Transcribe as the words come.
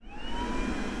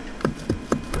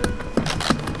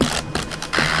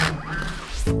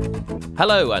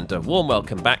Hello and a warm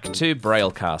welcome back to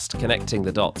Braillecast, connecting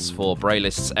the dots for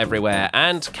Braillists everywhere.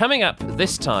 And coming up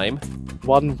this time,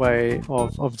 one way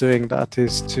of doing that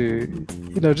is to,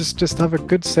 just have a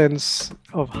good sense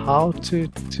of how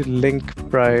to link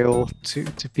Braille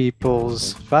to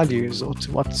people's values or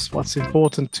to what's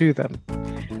important to them.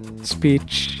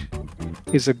 Speech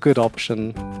is a good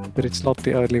option, but it's not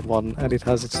the only one, and it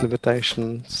has its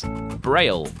limitations.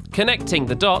 Braille, connecting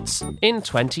the dots in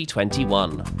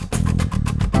 2021.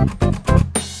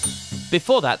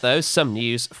 Before that, though, some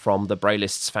news from the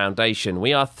Braillists Foundation.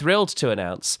 We are thrilled to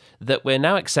announce that we're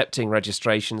now accepting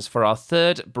registrations for our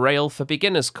third Braille for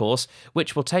Beginners course,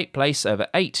 which will take place over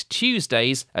 8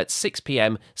 Tuesdays at 6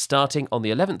 p.m, starting on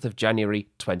the 11th of January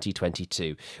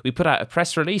 2022. We put out a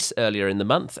press release earlier in the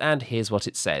month, and here's what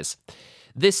it says.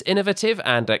 This innovative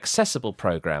and accessible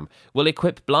programme will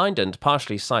equip blind and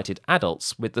partially sighted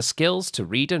adults with the skills to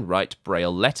read and write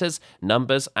Braille letters,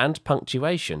 numbers and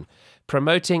punctuation,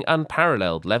 promoting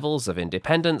unparalleled levels of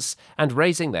independence and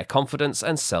raising their confidence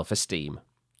and self-esteem.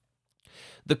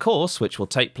 The course, which will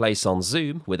take place on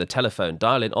Zoom with a telephone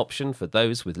dial-in option for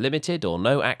those with limited or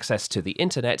no access to the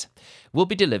internet, will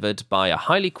be delivered by a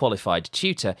highly qualified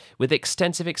tutor with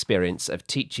extensive experience of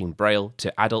teaching Braille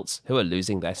to adults who are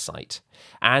losing their sight,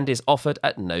 and is offered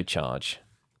at no charge.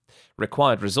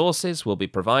 Required resources will be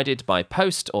provided by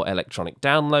post or electronic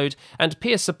download, and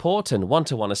peer support and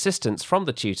one-to-one assistance from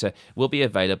the tutor will be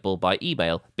available by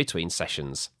email between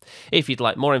sessions. If you'd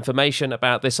like more information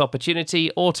about this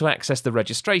opportunity or to access the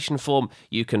registration form,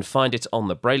 you can find it on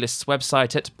the Braillists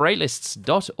website at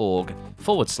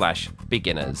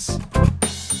braillists.org/beginners.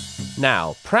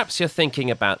 Now, perhaps you're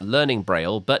thinking about learning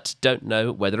Braille but don't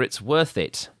know whether it's worth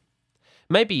it.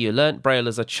 Maybe you learnt Braille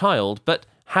as a child but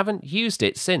haven't used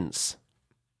it since.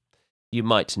 You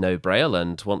might know Braille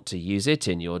and want to use it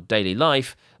in your daily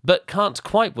life, but can't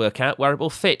quite work out where it will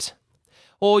fit.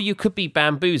 Or you could be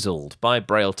bamboozled by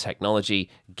Braille technology,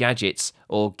 gadgets,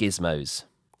 or gizmos.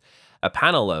 A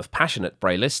panel of passionate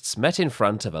Braillists met in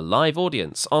front of a live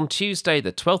audience on Tuesday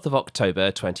the 12th of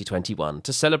October 2021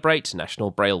 to celebrate National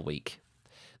Braille Week.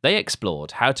 They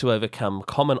explored how to overcome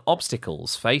common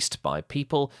obstacles faced by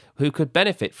people who could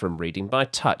benefit from reading by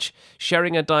touch,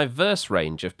 sharing a diverse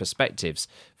range of perspectives,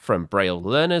 from Braille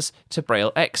learners to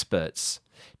Braille experts,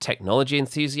 technology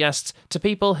enthusiasts to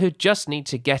people who just need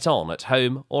to get on at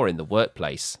home or in the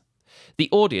workplace. The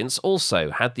audience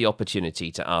also had the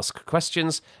opportunity to ask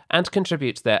questions and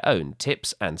contribute their own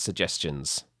tips and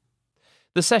suggestions.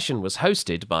 The session was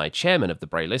hosted by Chairman of the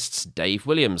Braillists, Dave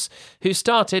Williams, who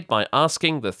started by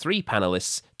asking the three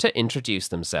panellists to introduce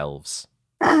themselves.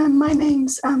 My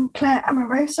name's Claire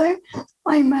Amoroso.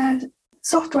 I'm a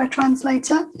software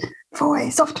translator for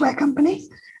a software company,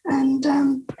 and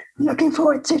I'm looking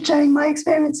forward to sharing my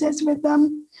experiences with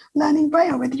learning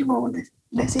Braille with you all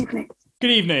this evening.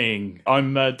 Good evening.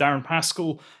 I'm Darren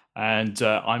Pascal, and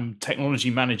I'm Technology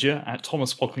Manager at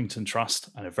Thomas Pocklington Trust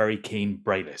and a very keen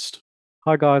Braillist.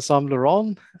 Hi guys, I'm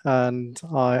Laurent, and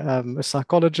I am a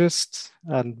psychologist,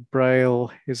 and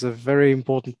Braille is a very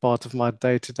important part of my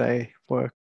day-to-day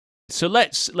work. So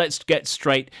let's get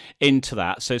straight into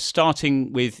that. So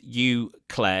starting with you,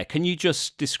 Claire, can you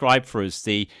just describe for us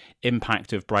the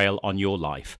impact of Braille on your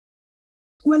life?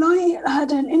 Well, I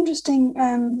had an interesting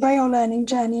Braille learning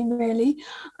journey, really,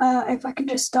 if I could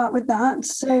just start with that.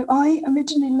 So I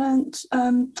originally learnt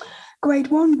grade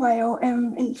 1 Braille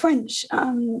in French,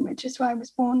 which is where I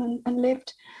was born and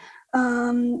lived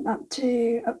up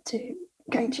to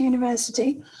going to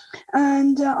university.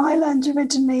 And I learned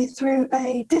originally through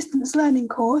a distance learning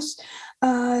course,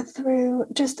 through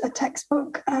just a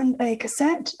textbook and a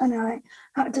cassette, and I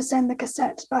had to send the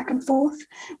cassette back and forth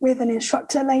with an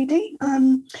instructor lady.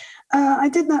 I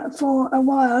did that for a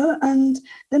while, and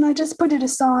then I just put it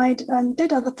aside and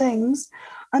did other things.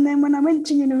 And then when I went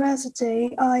to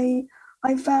university, I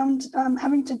found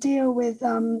having to deal with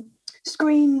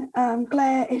screen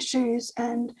glare issues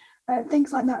and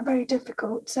things like that very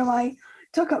difficult. So I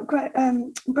took up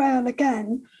Braille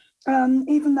again,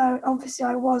 even though obviously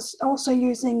I was also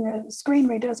using screen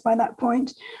readers by that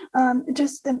point.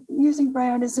 Using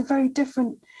Braille is a very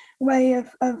different way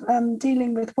of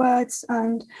dealing with words,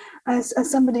 and as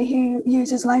somebody who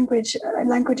uses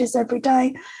languages every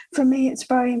day, for me it's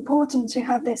very important to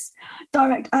have this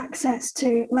direct access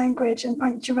to language and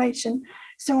punctuation.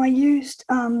 So I used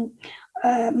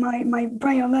my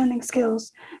Braille learning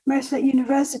skills mostly at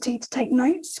university to take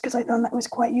notes, because I found that was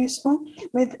quite useful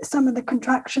with some of the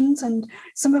contractions and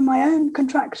some of my own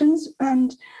contractions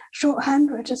and shorthand,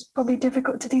 which is probably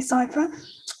difficult to decipher.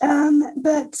 So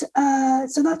that's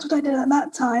what I did at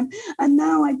that time. And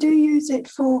now I do use it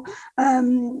for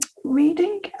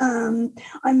reading.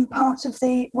 I'm part of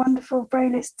the wonderful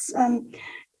Braillists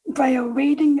Braille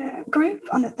reading group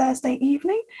on a Thursday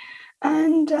evening.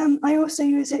 And I also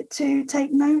use it to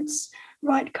take notes,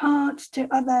 write cards to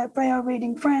other Braille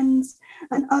reading friends,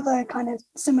 and other kind of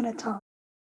similar tasks.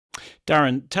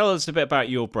 Darren, tell us a bit about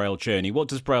your Braille journey. What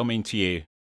does Braille mean to you?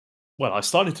 Well, I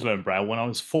started to learn Braille when I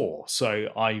was 4, so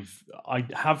I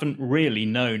haven't really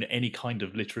known any kind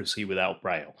of literacy without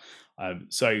Braille.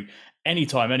 So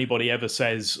anytime anybody ever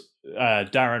says,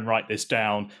 Darren, write this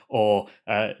down, or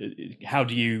how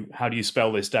do you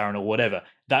spell this, Darren, or whatever,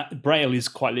 that Braille is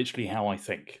quite literally how I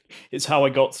think. It's how I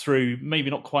got through, maybe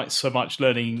not quite so much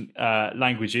learning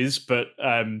languages, but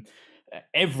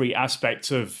every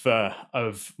aspect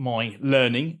of my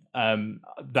learning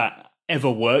that ever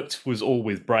worked was all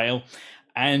with Braille.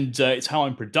 And it's how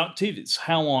I'm productive. It's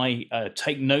how I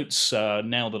take notes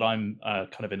now that I'm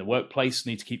kind of in the workplace,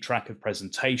 need to keep track of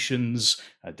presentations,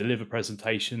 deliver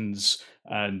presentations,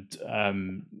 and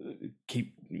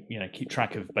keep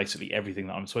track of basically everything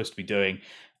that I'm supposed to be doing.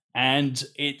 And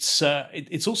it's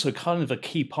also kind of a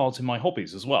key part in my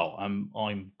hobbies as well.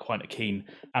 I'm quite a keen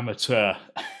amateur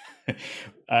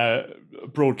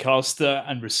broadcaster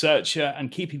and researcher,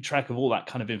 and keeping track of all that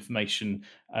kind of information.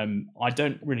 I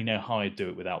don't really know how I'd do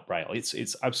it without Braille.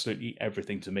 It's absolutely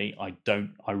everything to me.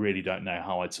 I really don't know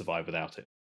how I'd survive without it.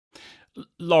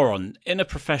 Lauren, in a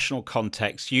professional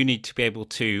context, you need to be able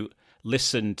to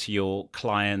listen to your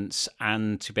clients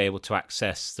and to be able to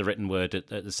access the written word at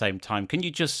the same time. Can you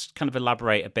just kind of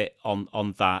elaborate a bit on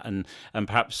that, and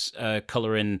perhaps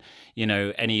colour in,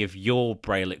 any of your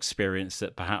Braille experience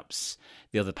that perhaps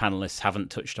the other panelists haven't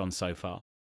touched on so far?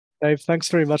 Dave, thanks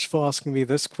very much for asking me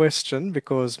this question,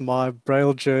 because my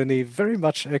Braille journey very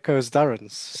much echoes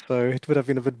Darren's. So it would have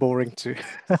been a bit boring to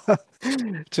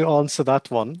to answer that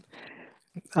one.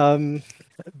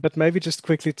 But maybe just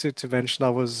quickly to mention,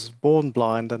 I was born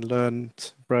blind and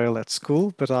learned Braille at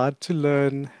school, but I had to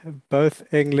learn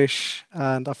both English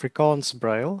and Afrikaans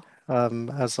Braille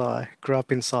as I grew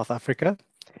up in South Africa.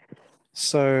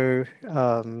 So,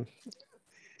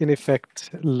 in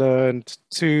effect, learned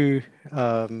two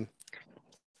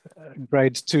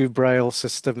grade 2 Braille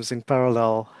systems in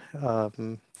parallel,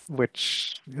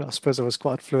 which I suppose I was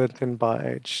quite fluent in by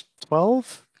age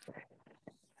 12.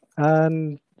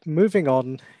 And moving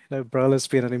on, Braille has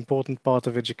been an important part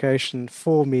of education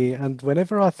for me. And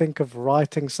whenever I think of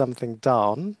writing something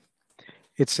down,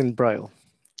 it's in Braille.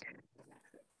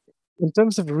 In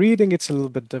terms of reading, it's a little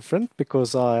bit different,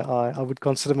 because I would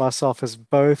consider myself as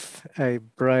both a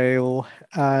Braille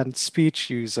and speech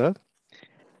user.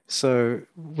 So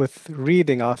with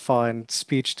reading, I find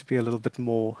speech to be a little bit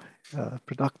more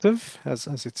productive, as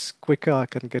it's quicker. I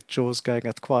can get jaws going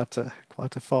at quite a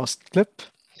fast clip.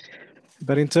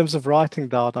 But in terms of writing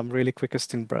down, I'm really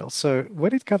quickest in Braille. So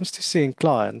when it comes to seeing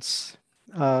clients,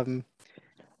 I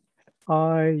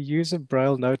use a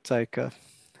Braille note taker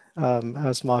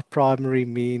as my primary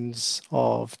means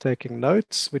of taking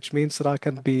notes, which means that I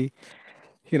can be,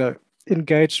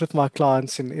 engaged with my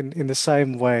clients in the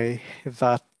same way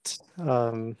that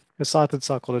a sighted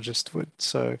psychologist would.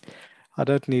 So I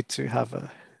don't need to have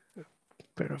a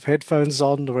pair of headphones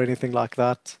on or anything like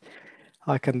that.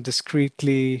 I can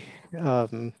discreetly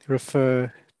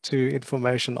refer to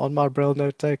information on my Braille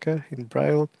note taker in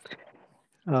Braille.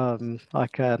 I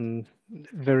can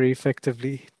very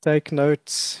effectively take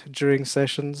notes during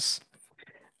sessions.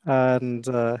 And,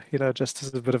 just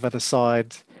as a bit of an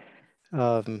aside,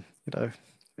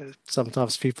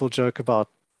 sometimes people joke about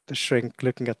the shrink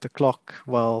looking at the clock.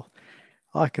 Well,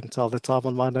 I can tell the time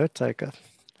on my note taker,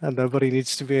 and nobody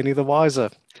needs to be any the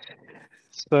wiser.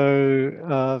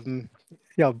 So,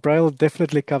 yeah, Braille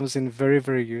definitely comes in very,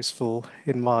 very useful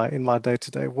in my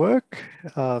day-to-day work.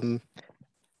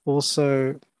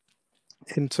 Also,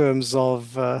 in terms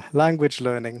of language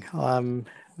learning, I'm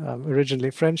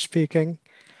originally French speaking,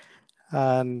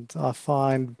 and I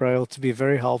find Braille to be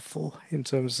very helpful in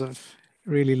terms of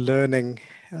really learning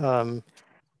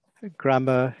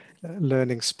grammar,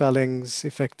 learning spellings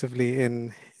effectively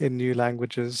in new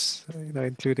languages,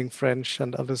 including French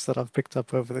and others that I've picked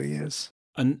up over the years.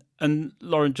 And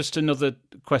Lauren, just another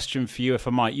question for you, if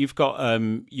I might. You've got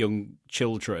young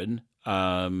children.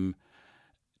 Does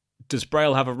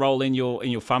Braille have a role in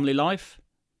your family life?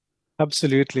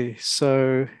 Absolutely.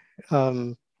 So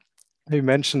You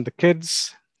mentioned the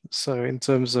kids. So in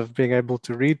terms of being able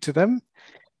to read to them,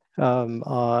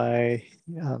 I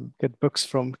get books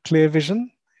from Clear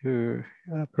Vision, who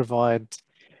provide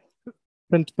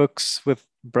print books with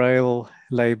Braille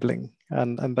labeling.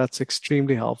 And that's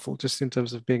extremely helpful just in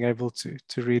terms of being able to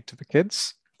read to the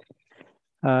kids.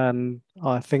 And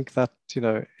I think that,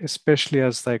 especially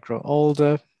as they grow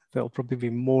older, there'll probably be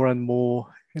more and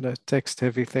more, text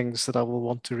heavy things that I will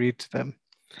want to read to them.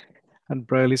 And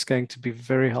Braille is going to be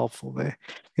very helpful there.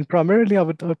 And primarily, I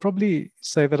would probably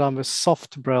say that I'm a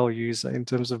soft Braille user in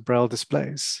terms of Braille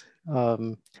displays.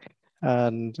 And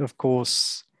of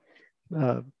course,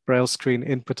 Braille screen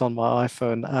input on my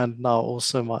iPhone and now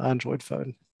also my Android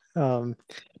phone.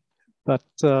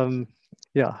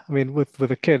 Yeah, I mean, with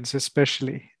the kids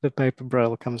especially, the paper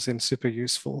Braille comes in super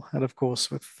useful. And of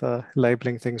course, with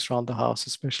labeling things around the house,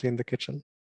 especially in the kitchen.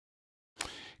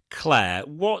 Claire,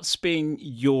 what's been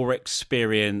your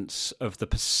experience of the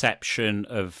perception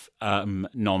of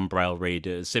non-Braille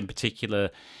readers, in particular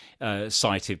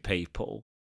sighted people?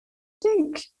 I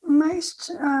think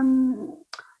most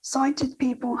sighted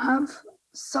people have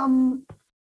some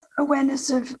awareness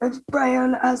of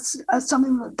Braille as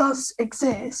something that does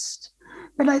exist,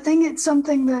 but I think it's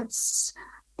something that's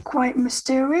quite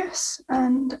mysterious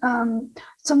and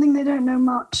something they don't know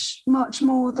much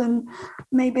more than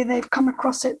maybe they've come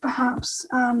across it perhaps,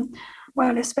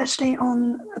 well, especially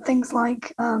on things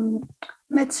like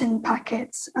medicine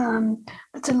packets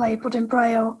that are labelled in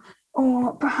Braille,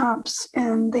 or perhaps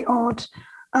in the odd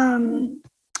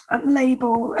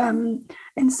label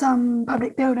in some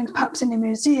public buildings, perhaps in a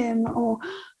museum or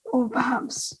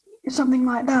perhaps something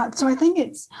like that. So I think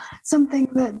it's something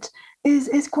that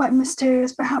is quite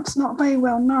mysterious, perhaps not very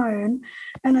well known.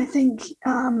 And I think,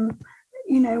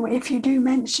 if you do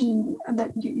mention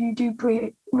that you do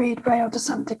read Braille to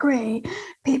some degree,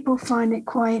 people find it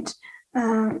quite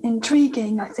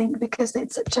intriguing, I think, because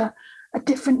it's such a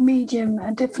different medium,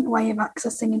 a different way of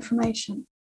accessing information.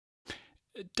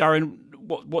 Darren,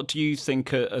 what do you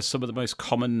think are some of the most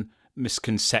common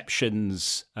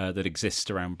misconceptions that exist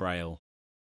around Braille?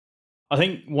 I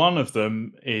think one of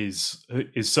them is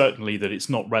certainly that it's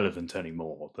not relevant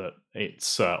anymore, that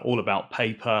it's all about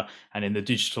paper, and in the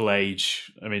digital age,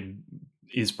 I mean,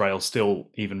 is Braille still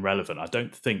even relevant? I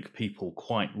don't think people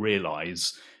quite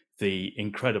realise the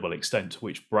incredible extent to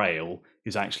which Braille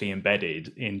is actually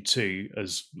embedded into,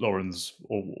 as Lauren's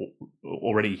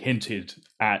already hinted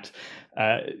at,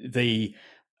 the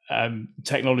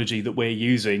technology that we're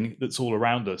using that's all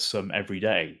around us every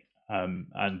day.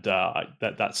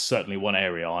 That's certainly one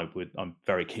area I'm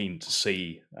very keen to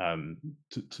see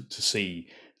to see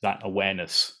that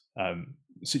awareness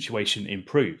situation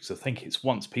improve. So I think it's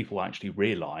once people actually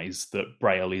realise that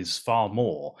Braille is far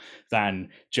more than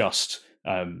just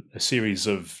a series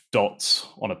of dots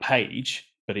on a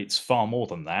page, but it's far more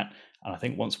than that. And I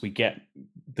think once we get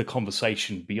the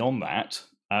conversation beyond that,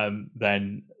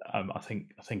 then I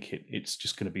think it's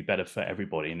just going to be better for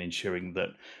everybody in ensuring that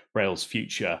Braille's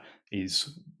future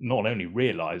is not only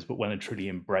realised but well and truly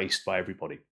embraced by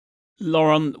everybody.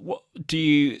 Lauren, what do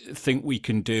you think we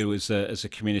can do as a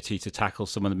community to tackle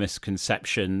some of the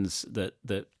misconceptions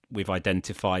that we've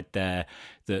identified there,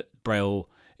 that Braille,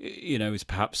 is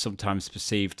perhaps sometimes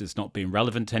perceived as not being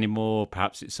relevant anymore?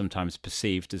 Perhaps it's sometimes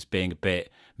perceived as being a bit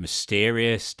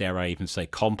mysterious, dare I even say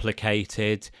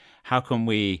complicated. How can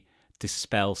we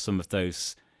dispel some of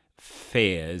those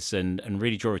fears and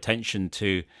really draw attention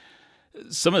to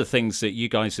some of the things that you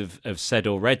guys have said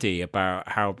already about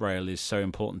how Braille is so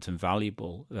important and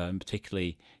valuable,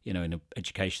 particularly, in an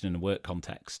education and a work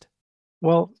context?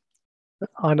 Well,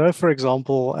 I know, for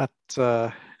example, at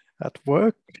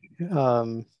work,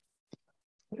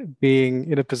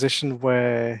 being in a position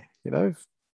where,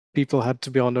 people had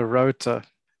to be on a rota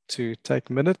to take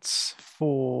minutes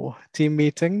for team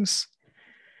meetings.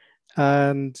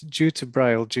 And due to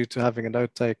Braille, due to having a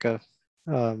note taker,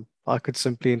 I could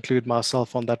simply include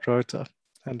myself on that rota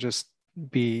and just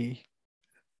be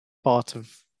part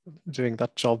of doing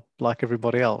that job like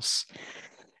everybody else,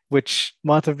 which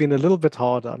might have been a little bit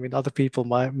harder. I mean, other people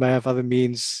may have other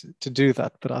means to do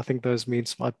that, but I think those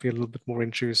means might be a little bit more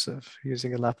intrusive,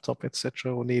 using a laptop,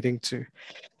 etc., or needing to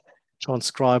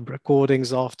transcribe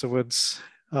recordings afterwards.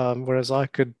 Whereas I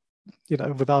could,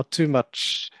 without too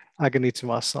much agony to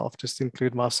myself, just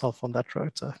include myself on that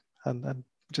rota and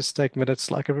just take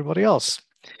minutes like everybody else.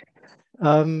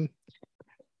 In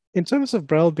terms of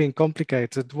Braille being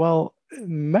complicated, well,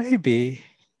 maybe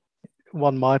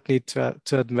one might need to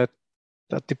admit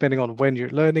that depending on when you're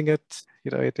learning it,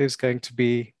 it is going to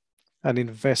be an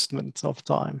investment of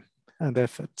time and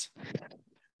effort.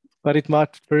 but it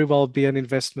might very well be an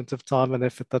investment of time and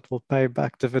effort that will pay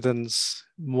back dividends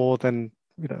more than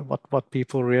what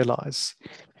people realize.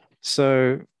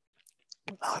 So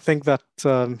I think that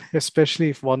especially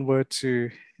if one were to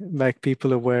make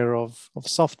people aware of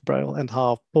soft Braille and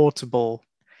how portable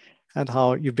and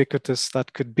how ubiquitous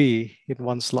that could be in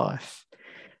one's life,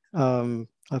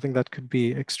 I think that could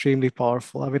be extremely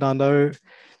powerful. I mean, I know,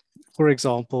 for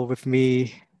example, with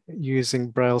me using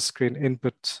Braille screen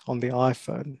input on the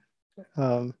iPhone,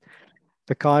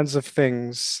 the kinds of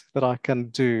things that I can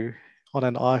do on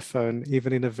an iPhone,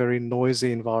 even in a very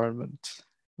noisy environment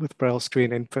with Braille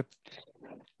screen input,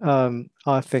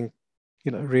 I think,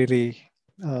 really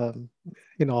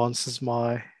enhances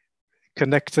my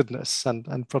connectedness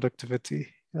and productivity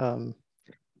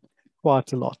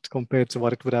quite a lot compared to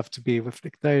what it would have to be with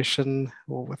dictation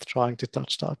or with trying to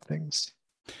touch type things.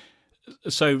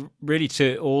 So really,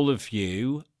 to all of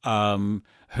you,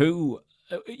 who,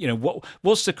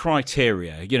 what's the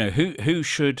criteria? Who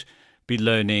should be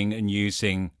learning and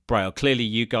using Braille? Clearly,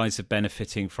 you guys are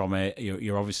benefiting from it.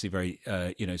 You're obviously very,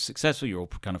 successful. You're all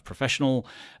kind of professional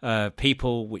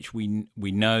people, which we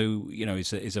know,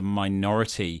 is a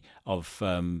minority of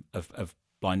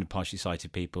blind and partially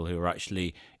sighted people who are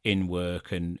actually in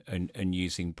work and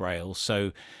using Braille.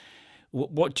 So,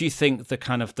 what do you think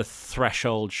the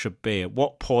threshold should be? At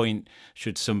what point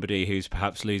should somebody who's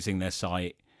perhaps losing their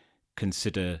sight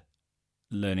consider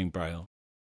learning Braille?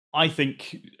 I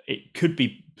think it could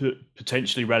be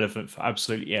potentially relevant for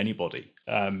absolutely anybody.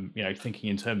 Thinking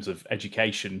in terms of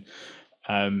education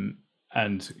and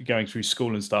going through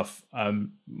school and stuff,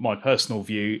 my personal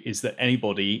view is that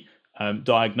anybody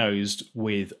diagnosed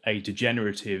with a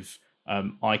degenerative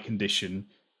eye condition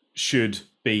should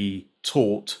be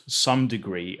taught some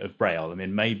degree of Braille. I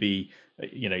mean, maybe,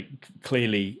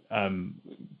 clearly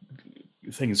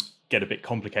things get a bit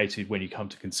complicated when you come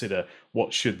to consider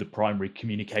what should the primary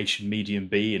communication medium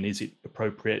be, and is it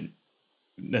appropriate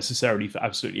necessarily for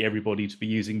absolutely everybody to be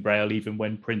using Braille, even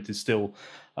when print is still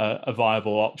a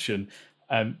viable option.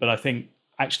 But I think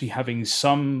actually having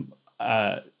some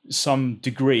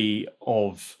degree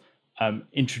of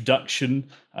introduction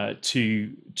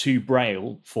to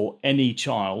Braille for any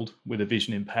child with a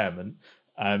vision impairment,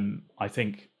 I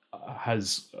think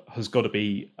has got to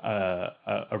be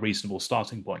a reasonable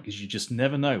starting point, because you just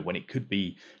never know when it could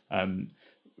be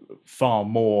far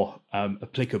more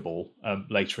applicable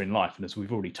later in life. And as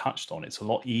we've already touched on, it's a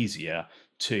lot easier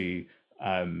to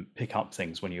pick up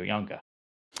things when you're younger.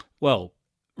 Well,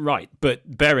 right,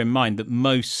 but bear in mind that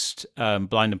most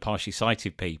blind and partially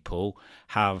sighted people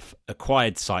have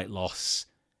acquired sight loss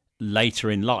later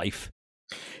in life.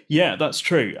 Yeah, that's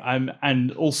true.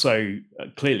 And also,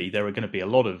 clearly, there are going to be a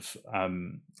lot of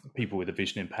people with a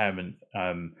vision impairment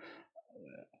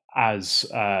as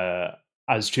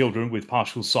children with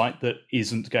partial sight that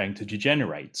isn't going to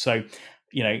degenerate. So,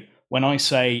 when I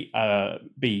say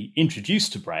be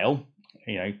introduced to Braille,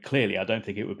 clearly, I don't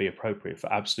think it would be appropriate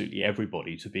for absolutely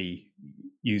everybody to be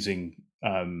using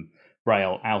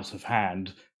Braille out of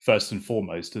hand, first and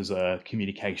foremost, as a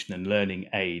communication and learning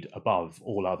aid above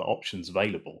all other options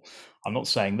available. I'm not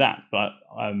saying that, but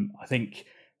I think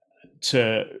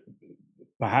to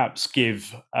perhaps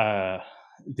give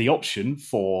the option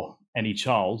for any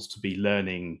child to be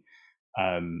learning,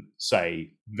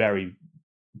 say, very,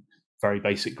 very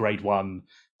basic grade 1,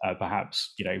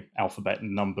 perhaps, alphabet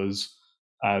and numbers,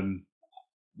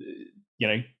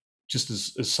 just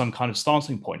as some kind of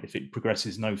starting point. If it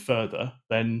progresses no further,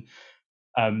 then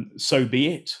so be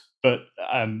it. But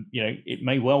it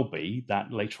may well be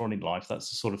that later on in life, that's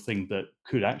the sort of thing that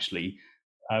could actually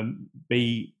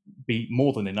be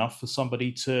more than enough for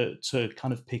somebody to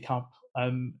kind of pick up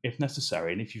if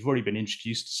necessary. And if you've already been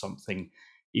introduced to something,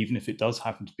 even if it does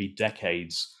happen to be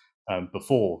decades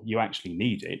before you actually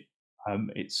need it,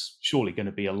 it's surely going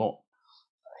to be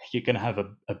you're going to have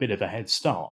a bit of a head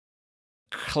start.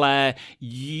 Claire,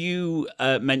 you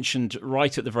mentioned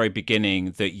right at the very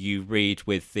beginning that you read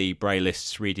with the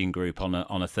Braillists reading group on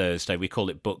a Thursday. We call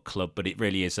it book club, but it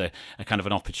really is a kind of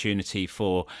an opportunity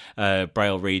for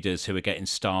Braille readers who are getting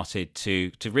started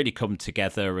to really come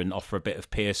together and offer a bit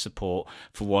of peer support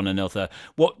for one another.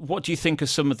 What do you think are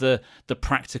some of the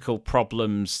practical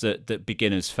problems that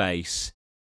beginners face?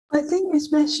 I think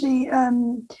especially,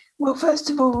 first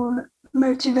of all,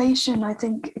 motivation. I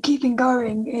think keeping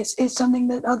going is something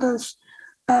that others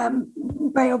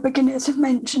Braille beginners have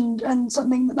mentioned, and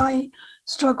something that I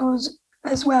struggled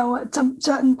as well at some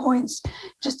certain points,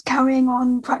 just carrying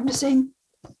on practicing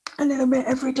a little bit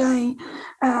every day,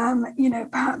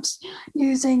 perhaps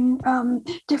using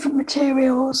different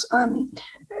materials,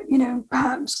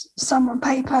 perhaps some on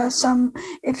paper, some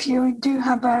if you do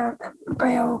have an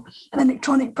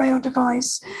electronic Braille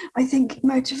device. I think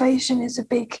motivation is a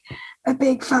big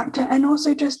factor, and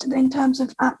also just in terms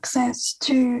of access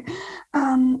to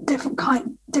different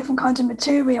kinds of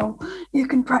material. You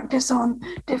can practice on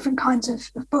different kinds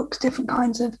of books, different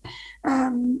kinds of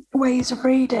ways of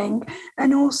reading,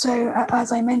 and also,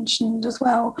 as I mentioned as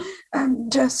well,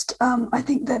 I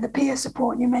think that the peer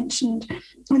support you mentioned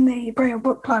in the Braille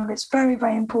Book Club is very,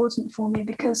 very important for me,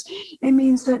 because it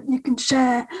means that you can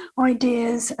share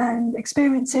ideas and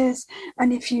experiences,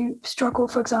 and if you struggle,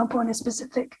 for example, in a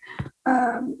specific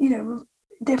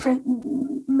different,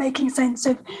 making sense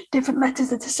of different letters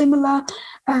that are similar,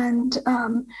 and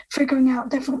figuring out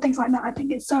different things like that, I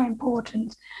think it's so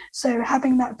important. So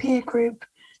having that peer group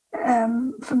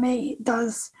for me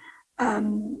does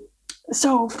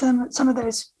solve some of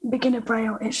those beginner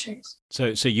Braille issues.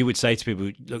 So you would say to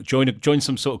people, look, join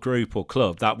some sort of group or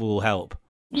club that will help.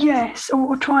 Yes,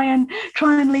 or try and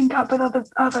link up with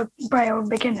other Braille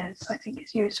beginners. I think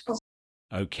is useful.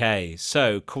 Okay,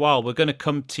 so Kawal, we're going to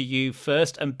come to you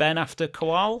first, and Ben after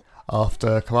Kawal.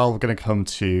 After Kawal, we're going to come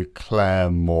to Claire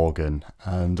Morgan.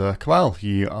 And Kawal,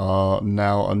 you are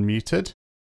now unmuted.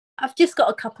 I've just got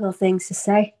a couple of things to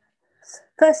say.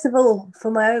 First of all,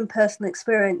 from my own personal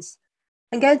experience,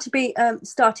 I'm going to be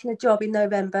starting a job in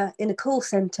November in a call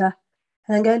centre,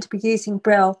 and I'm going to be using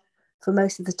Braille for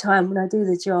most of the time when I do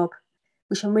the job,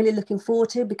 which I'm really looking forward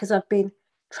to, because I've been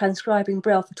transcribing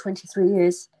Braille for 23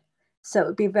 years. So it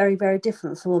would be very, very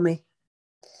different for me.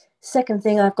 Second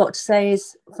thing I've got to say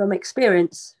is from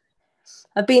experience.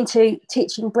 I've been to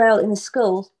teaching Braille in a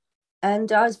school,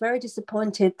 and I was very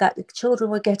disappointed that the children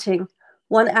were getting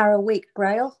 1 hour a week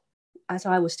Braille as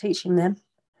I was teaching them.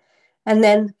 And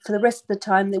then for the rest of the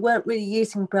time, they weren't really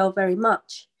using Braille very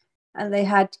much. And they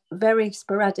had very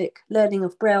sporadic learning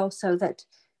of Braille, so that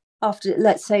after,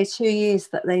 let's say, 2 years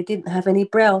that they didn't have any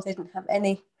Braille, they didn't have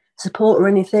any support or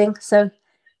anything. So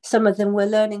some of them were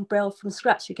learning Braille from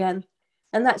scratch again,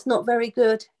 and that's not very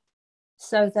good.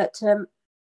 So that,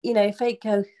 if they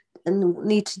go and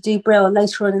need to do Braille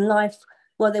later on in life,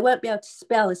 well, they won't be able to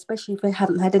spell, especially if they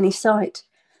haven't had any sight.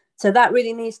 So that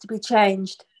really needs to be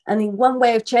changed. And one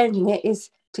way of changing it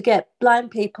is to get blind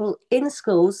people in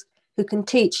schools who can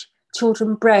teach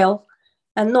children Braille,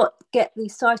 and not get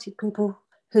these sighted people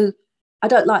who, I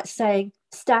don't like saying,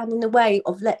 stand in the way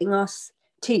of letting us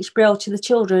teach Braille to the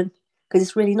children, because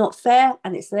it's really not fair,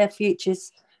 and it's their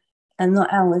futures and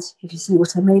not ours, if you see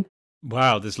what I mean.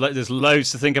 Wow, there's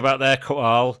loads to think about there,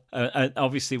 Kawal. And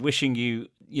obviously wishing you,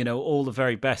 all the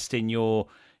very best in your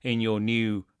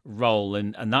new role,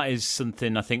 and that is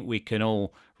something I think we can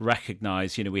all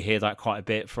recognise. We hear that quite a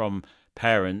bit from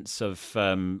parents of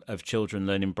children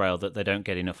learning Braille, that they don't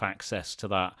get enough access to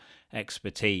that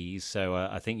expertise. So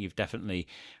I think you've definitely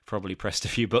probably pressed a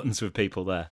few buttons with people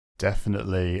there.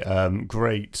 Definitely.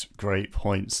 Great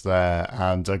points there,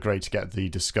 and great to get the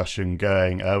discussion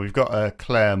going. We've got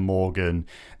Claire Morgan.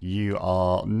 You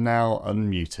are now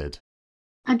unmuted.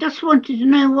 I just wanted to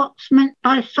know what's meant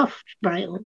by soft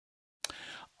Braille.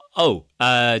 Oh,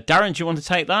 Darren, do you want to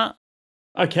take that?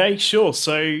 Okay, sure.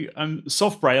 So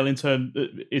soft Braille,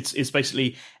 it's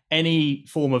basically any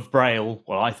form of Braille.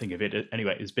 Well, I think of it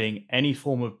anyway as being any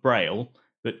form of Braille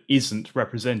that isn't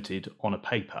represented on a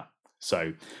paper.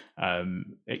 So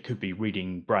it could be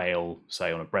reading Braille,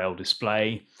 say, on a Braille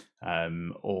display,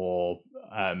 or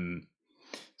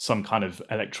some kind of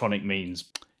electronic means.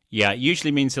 Yeah, it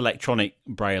usually means electronic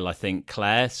Braille, I think,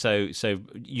 Claire. So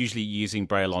usually using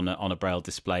Braille on a Braille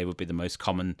display would be the most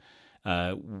common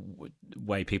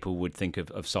way people would think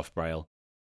of soft Braille.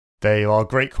 They are a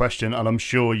great question, and I'm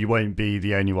sure you won't be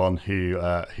the only one who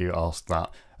asked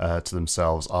that to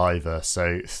themselves either.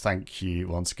 So thank you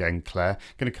once again, Claire.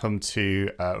 Going to come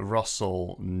to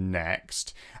Russell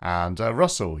next, and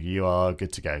Russell, you are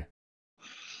good to go.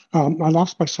 I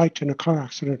lost my sight in a car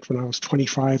accident when I was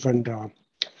 25, and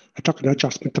I took an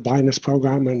adjustment to blindness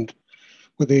program, and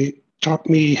they taught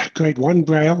me grade 1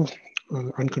 Braille,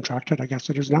 uncontracted, I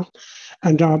guess it is now.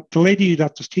 And the lady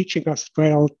that was teaching us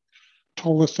Braille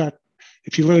told us that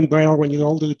if you learn Braille when you're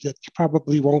older, that you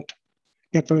probably won't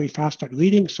get very fast at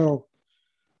reading. So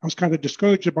I was kind of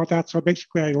discouraged about that. So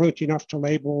basically I learned enough to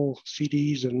label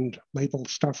CDs and label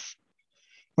stuff,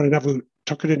 but I never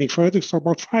took it any further. So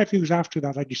about 5 years after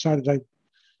that, I decided I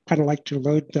kind of like to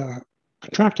learn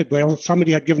contracted Braille.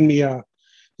 Somebody had given me a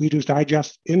Reader's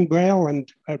Digest in Braille, and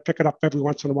I'd pick it up every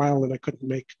once in a while, and I couldn't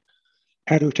make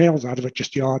head or tails out of it,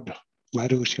 just the odd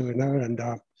letters here and there. And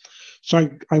So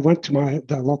I went to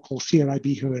the local CNIB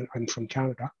here, and I'm from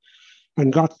Canada,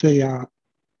 and got the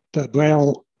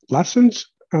Braille lessons,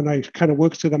 and I kind of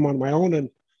worked through them on my own, and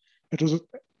it was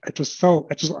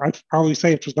I always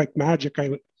say it was like magic.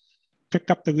 I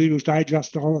picked up the Reader's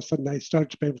Digest, and all of a sudden I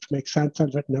started to be able to make sense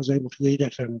of it, and I was able to read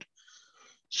it. And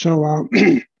so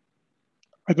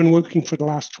I've been working for the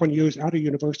last 20 years at a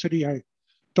university. I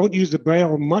don't use the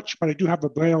Braille much, but I do have a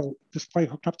Braille display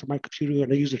hooked up to my computer,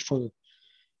 and I use it for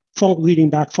reading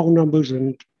back phone numbers.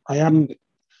 And I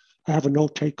have a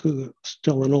note taker,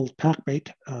 still an old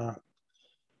Packmate,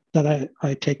 that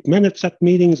I take minutes at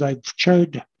meetings. I've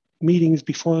chaired meetings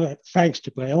before, thanks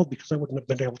to Braille, because I wouldn't have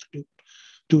been able to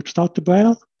do it without the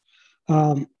Braille.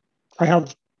 I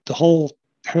have the whole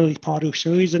Harry Potter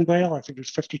series in Braille. I think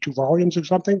there's 52 volumes or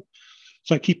something.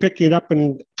 So I keep picking it up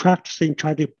and practicing,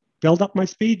 trying to build up my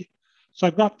speed. So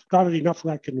I've got it enough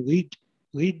where I can read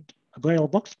Braille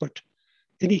books. But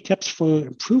any tips for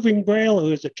improving Braille,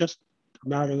 or is it just a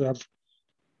matter of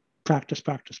practice?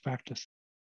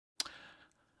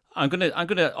 I'm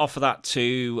gonna offer that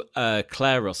to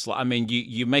Claire Russell. I mean,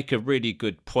 you make a really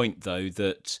good point, though,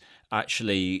 that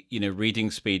actually,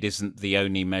 reading speed isn't the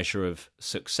only measure of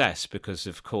success, because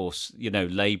of course,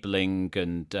 labeling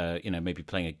and maybe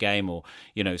playing a game, or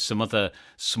some other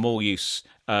small use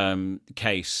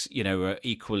case, are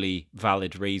equally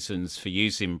valid reasons for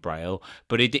using Braille.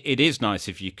 But it is nice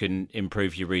if you can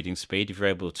improve your reading speed, if you're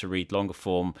able to read longer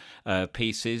form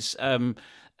pieces.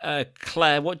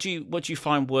 Claire, what do you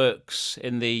find works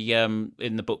in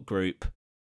the book group?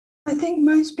 I think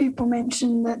most people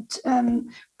mention that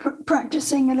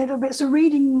practicing a little bit, so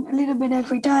reading a little bit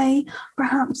every day,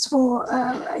 perhaps for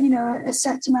a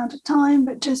set amount of time,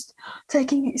 but just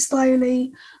taking it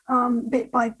slowly,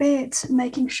 bit by bit,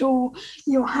 making sure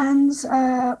your hands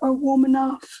are warm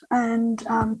enough, and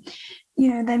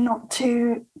they're not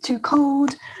too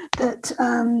cold, that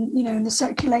the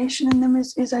circulation in them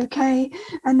is okay.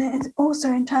 And then also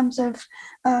in terms of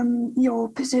your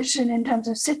position, in terms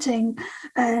of sitting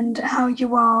and how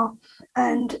you are,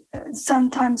 and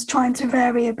sometimes trying to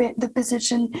vary a bit the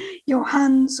position your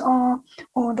hands are,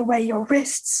 or the way your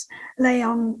wrists lay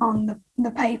on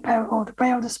the paper or the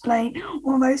Braille display.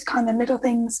 All those kind of little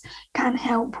things can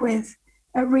help with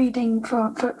reading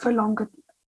for longer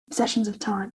sessions of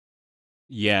time.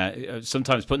 Yeah,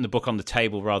 sometimes putting the book on the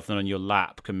table rather than on your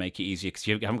lap can make it easier, because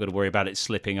you haven't got to worry about it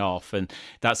slipping off. And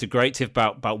that's a great tip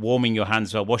about warming your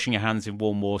hands, well, washing your hands in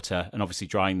warm water and obviously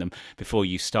drying them before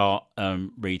you start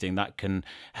reading. That can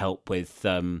help with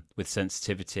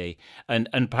sensitivity.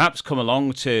 And perhaps come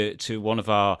along to one of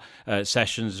our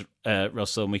sessions,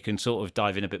 Russell, and we can sort of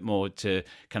dive in a bit more to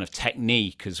kind of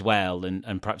technique as well,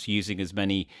 and perhaps using as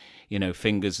many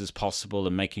fingers as possible,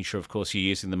 and making sure, of course, you're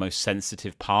using the most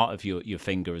sensitive part of your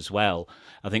finger as well.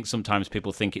 I think sometimes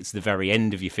people think it's the very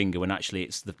end of your finger, when actually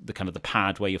it's the kind of the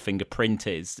pad where your fingerprint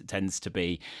is that tends to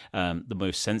be the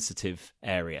most sensitive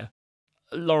area.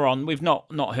 Laurent, we've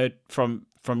not heard from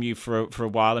you for a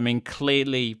while. I mean,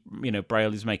 clearly,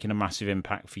 Braille is making a massive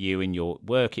impact for you in your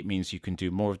work. It means you can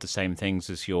do more of the same things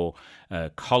as your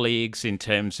colleagues in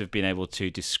terms of being able to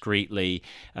discreetly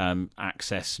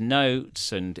access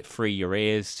notes and free your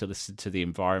ears to listen to the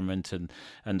environment and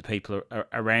the people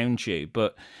around you.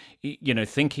 But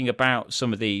thinking about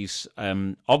some of these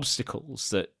obstacles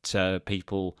that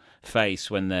people face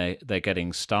when they're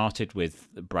getting started with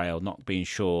Braille, not being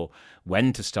sure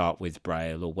when to start with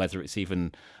Braille or whether it's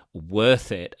even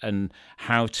worth it, and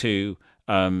how to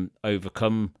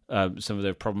overcome some of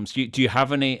the problems. Do you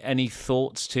have any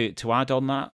thoughts to add on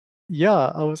that?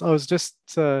 Yeah, I was just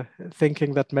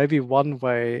thinking that maybe one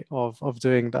way of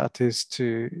doing that is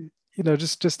to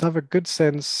just have a good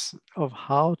sense of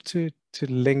how to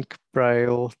link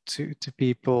Braille to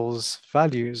people's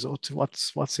values, or to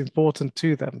what's important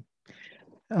to them,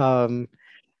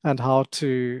 and how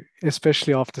to,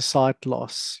 especially after sight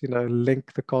loss,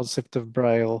 link the concept of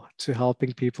Braille to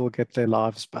helping people get their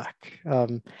lives back.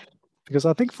 Because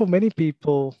I think for many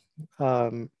people,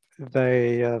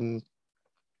 they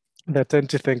tend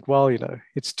to think, well,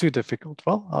 it's too difficult.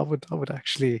 Well, I would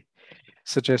actually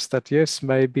suggest that, yes,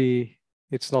 maybe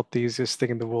it's not the easiest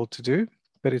thing in the world to do,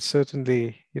 but it's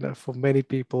certainly, for many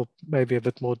people, maybe a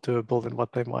bit more doable than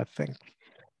what they might think.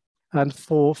 And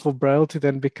for Braille to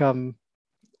then become,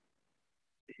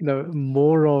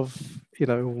 more of,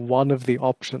 one of the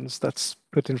options that's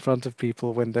put in front of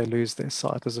people when they lose their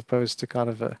sight, as opposed to kind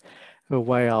of a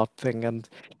way out thing, and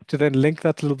to then link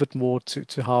that a little bit more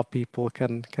to how people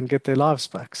can get their lives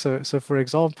back. So for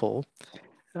example,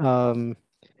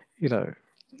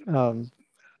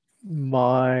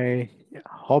 my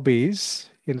hobbies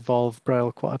involve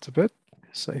Braille quite a bit.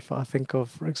 So if I think of,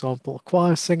 for example,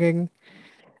 choir singing,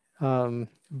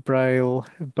 Braille,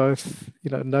 both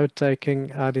note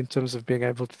taking and in terms of being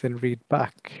able to then read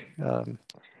back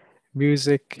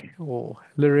music or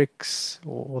lyrics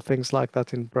or things like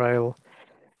that in Braille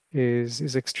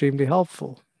is extremely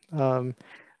helpful.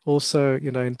 Also,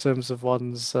 in terms of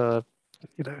one's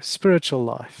spiritual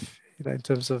life, in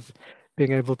terms of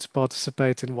being able to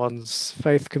participate in one's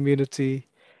faith community,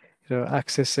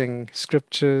 accessing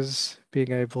scriptures,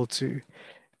 being able to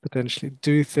potentially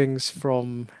do things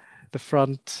from the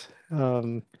front,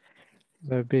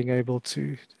 being able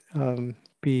to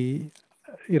be,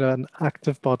 an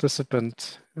active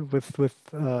participant with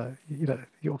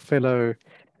your fellow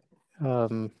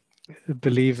um,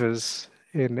 believers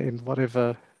in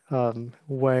whatever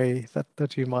way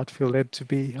that you might feel led to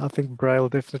be. I think Braille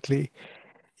definitely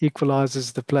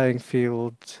equalizes the playing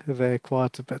field there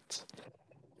quite a bit.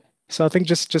 So I think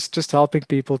just helping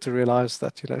people to realize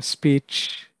that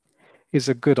speech is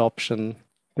a good option,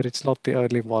 but it's not the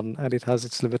only one, and it has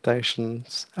its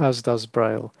limitations, as does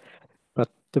Braille. But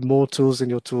the more tools in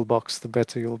your toolbox, the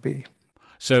better you'll be.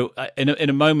 So in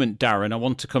a moment, Darren, I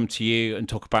want to come to you and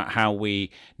talk about how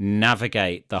we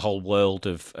navigate the whole world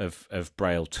of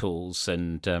Braille tools.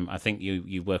 And I think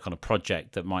you work on a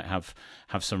project that might have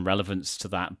some relevance to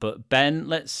that. But Ben,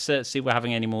 let's see if we're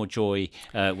having any more joy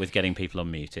with getting people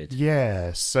unmuted.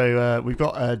 Yeah, so we've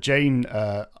got Jane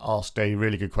asked a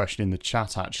really good question in the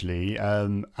chat, actually.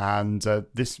 And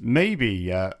this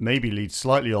maybe leads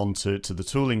slightly on to the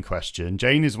tooling question.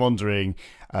 Jane is wondering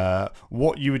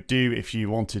what you would do if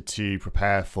you wanted to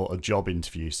prepare for a job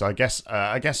interview. So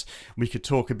I guess we could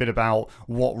talk a bit about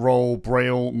what role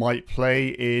Braille might play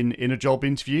in a job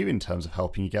interview in terms of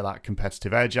helping you get that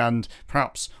competitive edge, and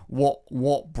perhaps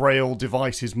what Braille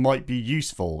devices might be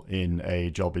useful in a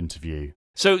job interview.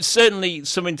 So certainly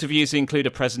some interviews include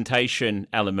a presentation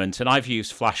element, and I've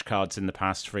used flashcards in the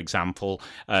past, for example,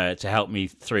 to help me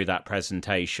through that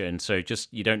presentation. So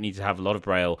just you don't need to have a lot of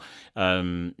Braille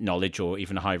knowledge or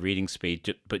even a high reading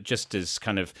speed, but just as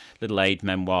kind of little aid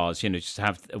memoirs, just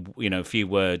have a few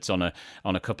words on a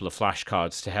couple of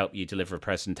flashcards to help you deliver a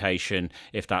presentation.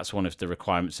 If that's one of the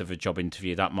requirements of a job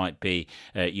interview, that might be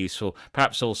useful.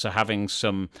 Perhaps also having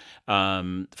some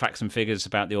facts and figures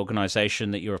about the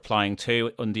organisation that you're applying to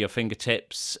under your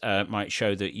fingertips might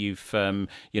show that you've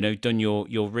done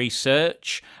your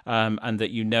research and that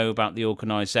you know about the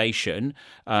organisation,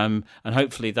 and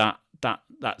hopefully that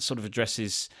sort of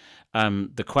addresses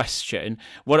the question.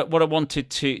 What I wanted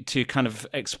to kind of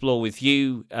explore with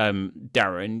you,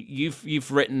 Darren,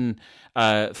 you've written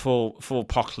for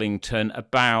Pocklington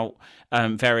about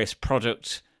various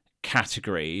product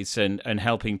categories and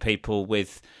helping people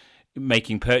with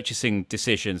making purchasing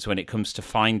decisions when it comes to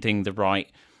finding the right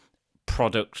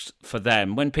product for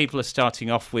them. When people are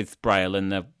starting off with Braille and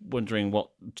they're wondering what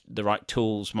the right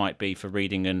tools might be for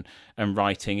reading and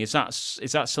writing, is that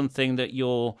something that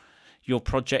your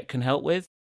project can help with?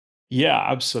 Yeah,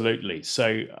 absolutely.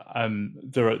 So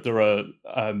there are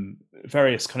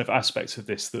various kind of aspects of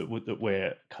this that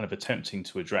we're kind of attempting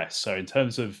to address. So in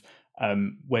terms of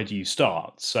where do you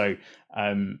start? So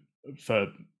for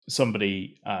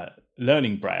somebody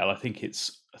learning Braille, I think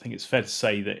it's fair to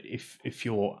say that if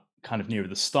you're kind of near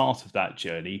the start of that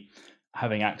journey,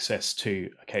 having access to,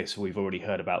 okay, so we've already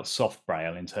heard about soft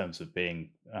Braille in terms of being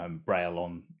Braille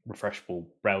on refreshable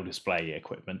Braille display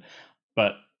equipment,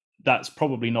 but that's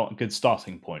probably not a good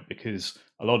starting point, because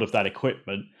a lot of that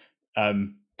equipment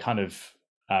kind of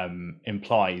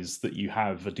implies that you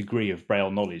have a degree of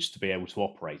Braille knowledge to be able to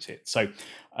operate it. So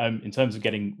in terms of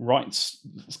getting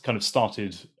kind of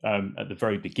started at the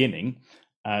very beginning,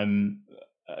 having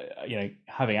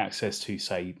access to,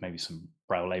 say, maybe some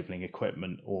Braille labeling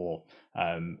equipment or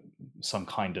some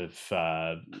kind of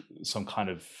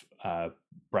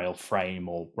Braille frame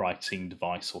or writing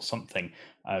device or something,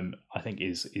 I think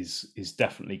is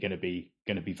definitely going to be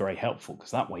very helpful,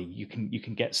 because that way you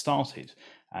can get started.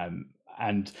 And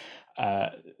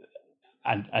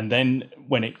then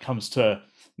when it comes to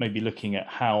maybe looking at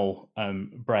how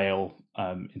Braille,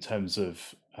 in terms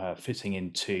of fitting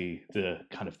into the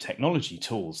kind of technology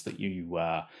tools that you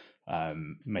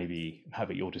maybe have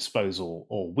at your disposal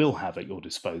or will have at your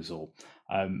disposal,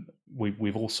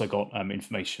 we've also got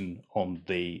information on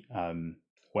the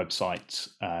website,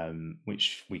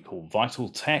 which we call Vital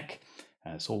Tech.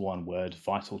 It's all one word,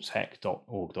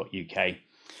 vitaltech.org.uk.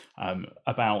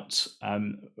 About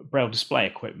Braille display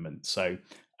equipment. So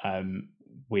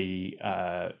we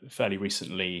fairly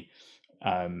recently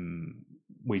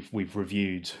we've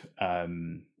reviewed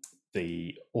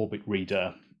the Orbit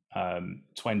Reader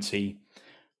 20,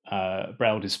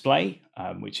 Braille display,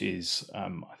 which is,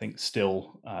 I think,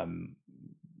 still,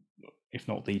 if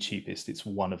not the cheapest, it's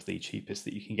one of the cheapest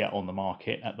that you can get on the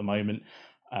market at the moment.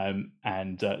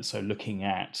 So looking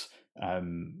at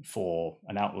for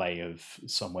an outlay of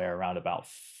somewhere around about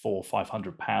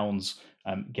 £400-500,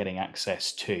 getting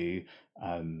access to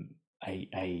an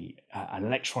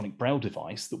electronic Braille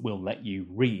device that will let you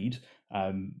read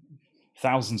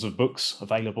thousands of books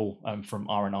available from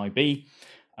RNIB,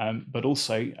 but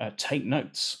also take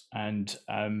notes and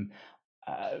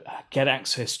get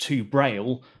access to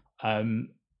Braille on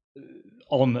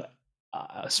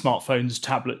smartphones,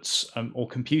 tablets, or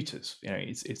computers.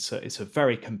 It's a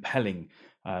very compelling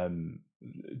kind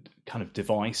of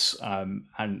device, and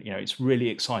it's really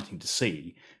exciting to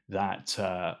see that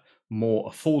more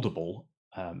affordable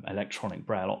electronic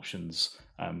Braille options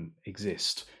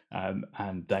exist,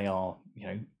 and they are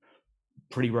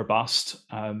pretty robust,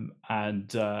 and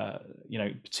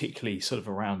particularly sort of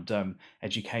around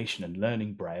education and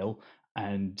learning Braille,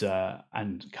 and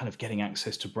kind of getting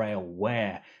access to Braille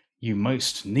where you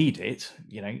most need it.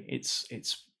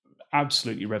 It's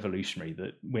absolutely revolutionary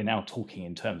that we're now talking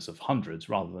in terms of hundreds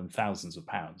rather than thousands of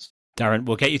pounds. Darren,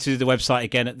 we'll get you to the website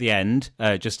again at the end,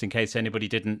 just in case anybody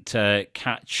didn't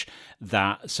catch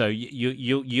that. So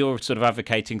you're sort of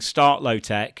advocating start low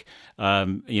tech,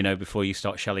 before you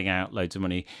start shelling out loads of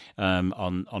money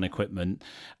on equipment.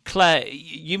 Claire,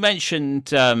 you mentioned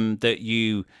that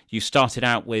you started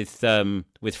out with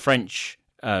French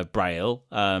Braille,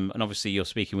 and obviously you're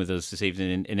speaking with us this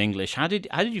evening in English. How did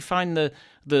you find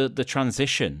the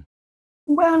transition?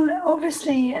 Well,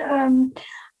 obviously,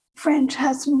 French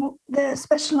has the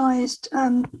specialised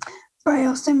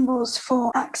Braille symbols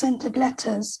for accented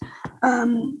letters,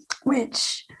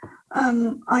 which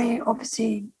I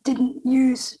obviously didn't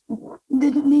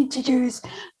need to use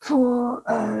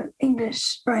for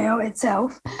English Braille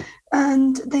itself,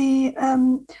 and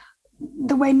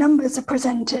the way numbers are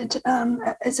presented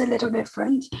is a little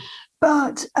different.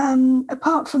 But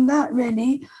apart from that,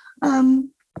 really,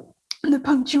 the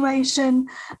punctuation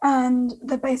and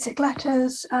the basic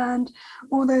letters and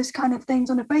all those kind of things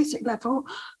on a basic level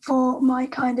for my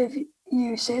kind of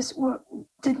uses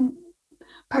didn't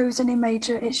pose any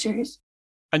major issues.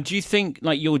 And do you think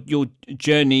like your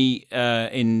journey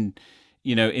in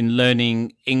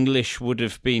learning English would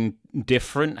have been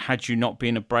different had you not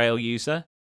been a Braille user?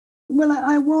 Well,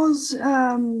 I was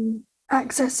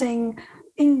accessing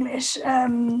English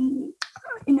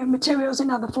materials in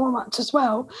other formats as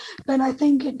well, but I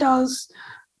think it does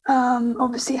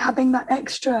obviously having that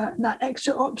extra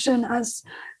option, as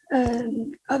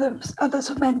others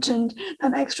have mentioned,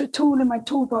 an extra tool in my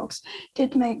toolbox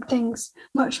did make things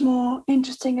much more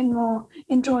interesting and more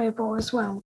enjoyable as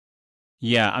well.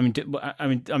 Yeah, I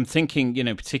mean, I'm thinking,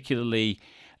 particularly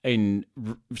in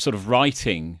sort of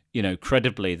writing,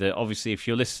 credibly, that obviously if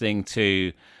you're listening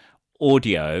to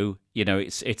audio,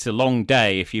 it's a long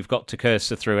day if you've got to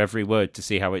cursor through every word to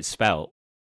see how it's spelt.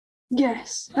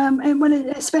 Yes, and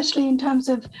especially in terms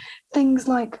of things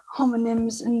like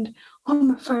homonyms and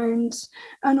homophones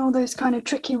and all those kind of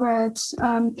tricky words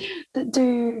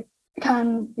that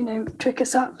can trick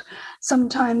us up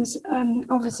sometimes.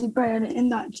 Obviously, Braille in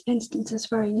that instance is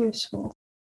very useful.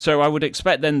 So I would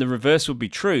expect then the reverse would be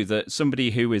true, that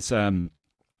somebody who is an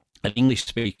English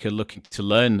speaker looking to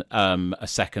learn a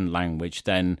second language,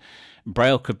 then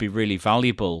Braille could be really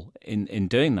valuable in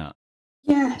doing that.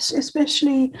 Yes,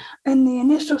 especially in the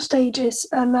initial stages,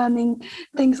 learning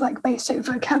things like basic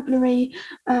vocabulary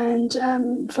and,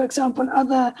 for example,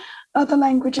 other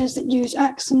languages that use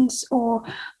accents or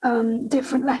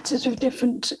different letters with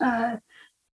different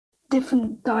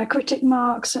diacritic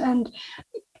marks, and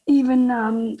even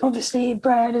obviously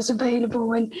Braille is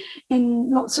available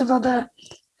in lots of other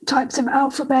types of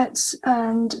alphabets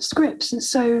and scripts, and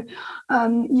so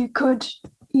you could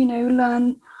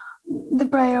learn the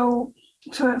Braille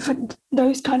for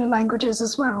those kind of languages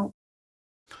as well.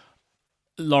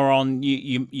 Laurent,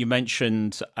 you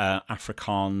mentioned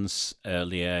Afrikaans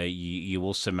earlier. You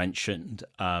also mentioned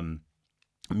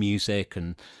music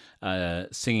and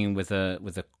singing with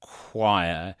a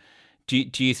choir. Do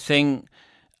you think,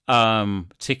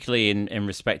 particularly in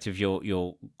respect of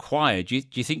your choir, do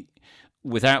you think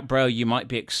without Braille you might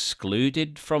be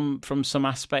excluded from some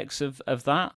aspects of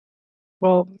that?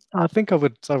 Well, I think I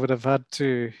would have had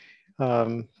to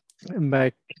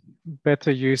make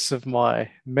better use of my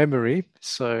memory,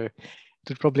 so it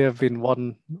would probably have been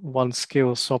one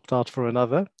skill swapped out for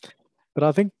another. But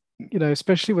I think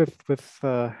especially with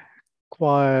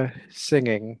choir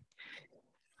singing,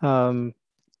 I'm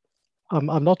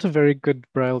not a very good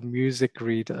Braille music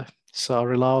reader, So I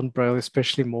rely on Braille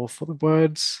especially more for the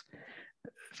words.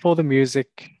 For the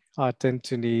music, I tend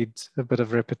to need a bit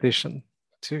of repetition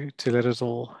to let it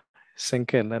all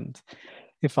sink in. And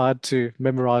if I had to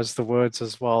memorize the words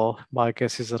as well, my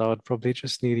guess is that I would probably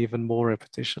just need even more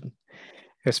repetition,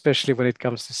 especially when it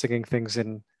comes to singing things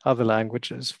in other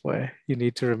languages where you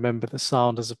need to remember the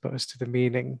sound as opposed to the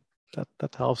meaning.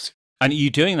 That helps. And are you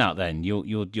doing that then?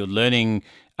 You're learning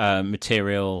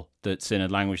material that's in a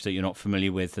language that you're not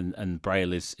familiar with, and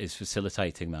Braille is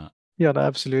facilitating that. Yeah, no,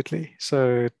 absolutely.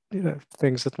 So,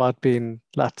 things that might be in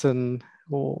Latin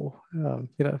or,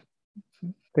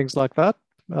 things like that.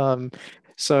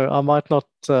 So I might not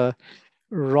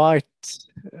write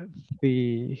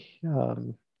the,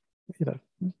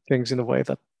 things in a way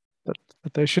that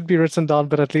they should be written down,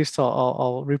 but at least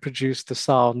I'll reproduce the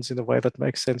sounds in a way that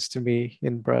makes sense to me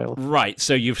in Braille. Right.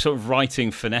 So you're sort of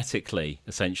writing phonetically,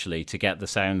 essentially, to get the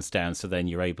sounds down, so then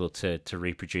you're able to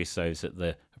reproduce those at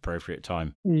the appropriate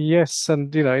time. Yes,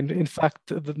 and in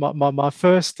fact, my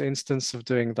first instance of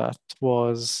doing that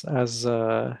was as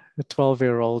a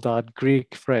 12-year-old. I had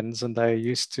Greek friends, and they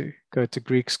used to go to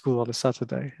Greek school on a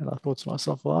Saturday, and I thought to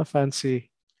myself, well, I fancy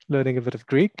learning a bit of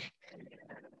Greek.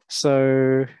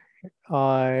 So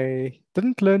I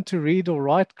didn't learn to read or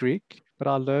write Greek, but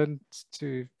I learned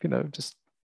to, just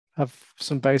have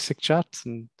some basic chat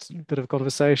and a bit of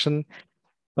conversation.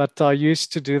 But I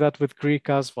used to do that with Greek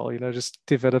as well, just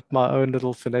develop my own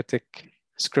little phonetic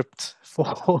script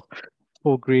for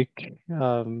Greek,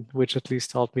 which at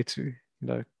least helped me to,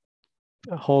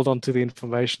 hold on to the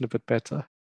information a bit better.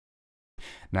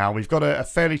 Now, we've got a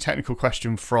fairly technical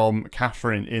question from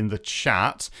Catherine in the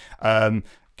chat.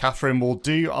 Catherine, we'll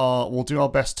do our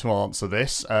best to answer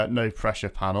this. No pressure,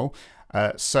 panel.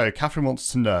 So Catherine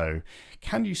wants to know,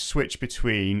 can you switch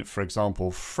between, for example,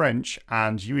 French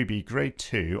and UEB Grade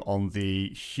 2 on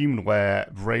the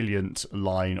Humanware Brilliant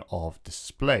line of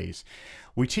displays?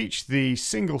 We teach the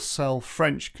single cell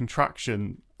French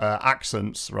contraction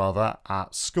accents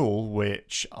at school,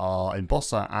 which are in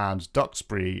Bossa and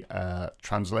Duxbury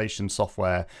translation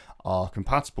software are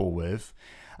compatible with.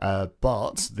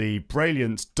 But the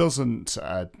Brilliant doesn't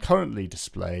currently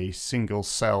display single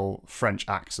cell French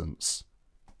accents.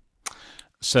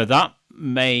 So that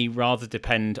may rather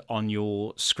depend on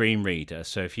your screen reader.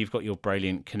 So if you've got your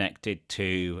Brilliant connected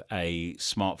to a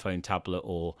smartphone, tablet,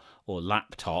 or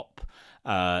laptop,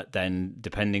 then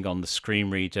depending on the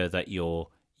screen reader that you're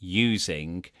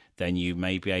using, then you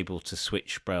may be able to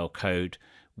switch Braille code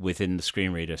within the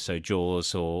screen reader, so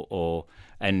JAWS or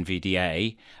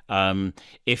NVDA.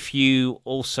 If you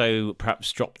also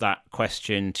perhaps drop that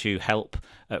question to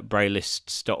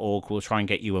help@braillists.org, we'll try and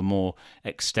get you a more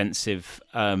extensive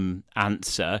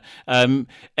answer.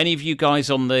 Any of you guys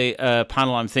on the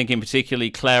panel, I'm thinking particularly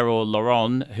Claire or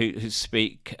Laurent, who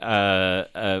speak,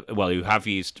 who have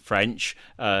used French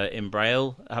in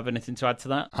Braille, have anything to add to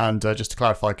that? And just to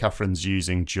clarify, Catherine's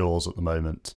using JAWS at the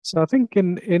moment. So I think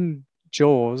in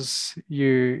JAWS,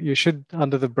 you should,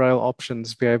 under the Braille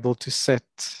options, be able to set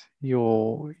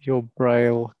your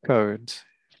Braille code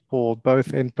for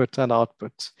both input and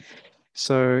output.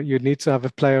 So you need to have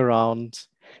a play around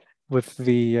with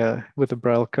the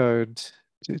Braille code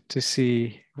to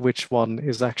see which one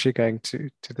is actually going to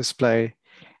display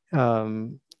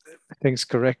things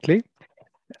correctly.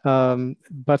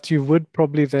 But you would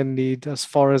probably then need, as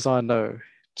far as I know,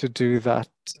 to do that.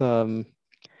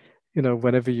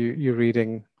 Whenever you're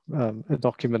reading a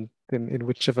document in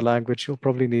whichever language, you'll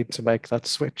probably need to make that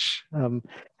switch. I'm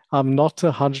not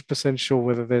 100% sure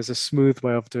whether there's a smooth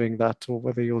way of doing that, or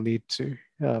whether you'll need to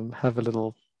have a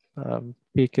little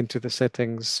peek into the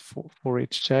settings for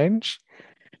each change.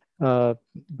 But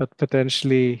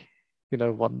potentially,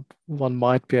 one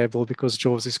might be able, because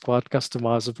JAWS is quite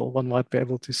customizable, one might be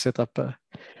able to set up a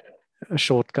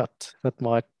shortcut that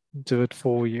might do it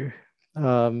for you.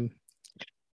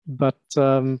 But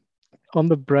on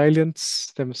the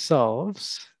Brilliants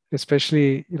themselves,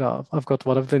 especially, I've got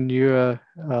one of the newer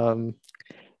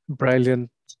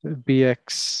Brilliant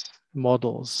BX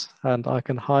models, and I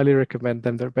can highly recommend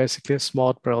them. They're basically a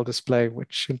smart Braille display,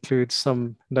 which includes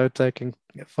some note-taking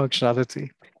functionality,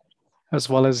 as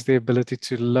well as the ability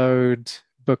to load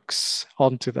books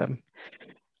onto them.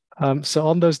 So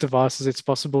on those devices, it's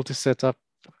possible to set up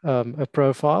a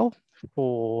profile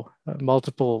for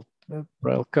multiple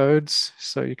Braille codes,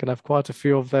 so you can have quite a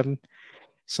few of them.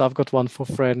 So I've got one for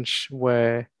French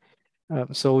where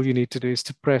so all you need to do is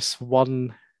to press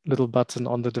one little button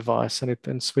on the device, and it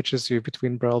then switches you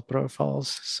between Braille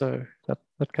profiles. So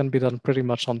that can be done pretty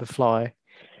much on the fly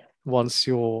once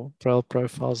your Braille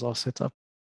profiles are set up.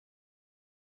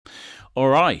 All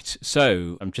right,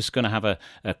 so I'm just going to have a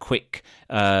quick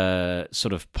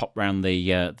sort of pop round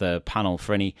the panel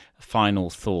for any final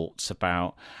thoughts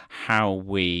about how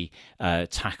we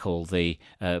tackle the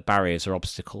barriers or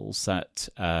obstacles that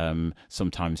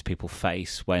sometimes people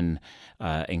face when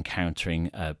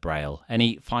encountering Braille.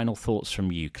 Any final thoughts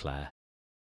from you, Claire?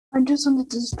 I just wanted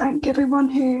to thank everyone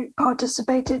who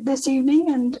participated this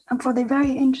evening and for the very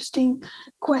interesting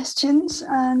questions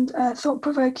and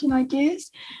thought-provoking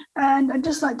ideas. And I'd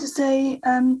just like to say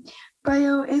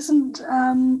Braille isn't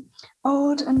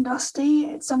old and dusty.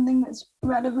 It's something that's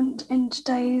relevant in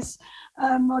today's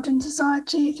modern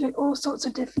society through all sorts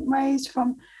of different ways,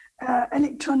 from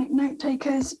electronic note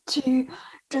takers to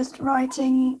just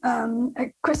writing a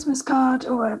Christmas card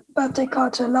or a birthday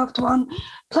card to a loved one,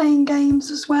 playing games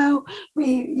as well.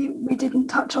 We didn't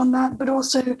touch on that, but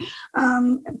also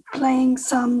playing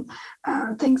some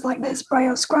things like this,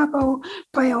 Braille Scrabble,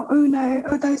 Braille Uno,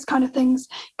 or those kind of things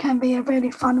can be a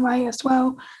really fun way as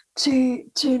well to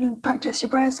practice your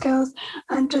Braille skills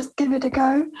and just give it a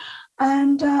go.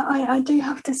 And I do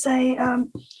have to say,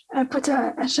 put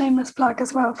a shameless plug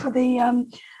as well for the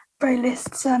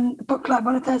Braillists book club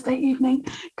on a Thursday evening.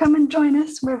 Come and join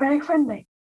us. We're very friendly.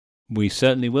 We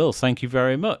certainly will. Thank you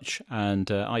very much.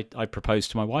 And I proposed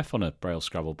to my wife on a Braille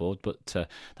Scrabble board, but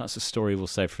that's a story we'll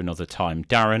save for another time.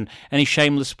 Darren, any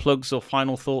shameless plugs or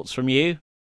final thoughts from you?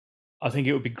 I think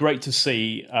it would be great to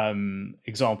see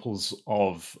examples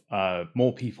of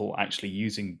more people actually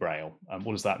using Braille.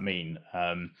 What does that mean?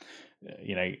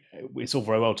 It's all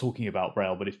very well talking about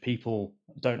Braille, but if people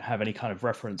don't have any kind of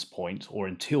reference point, or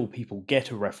until people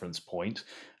get a reference point,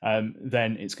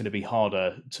 then it's going to be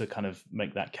harder to kind of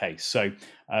make that case. So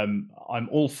I'm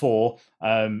all for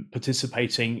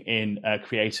participating in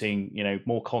creating,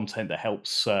 more content that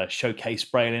helps showcase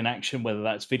Braille in action, whether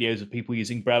that's videos of people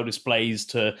using Braille displays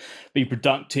to be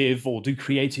productive or do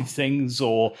creative things,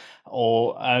 or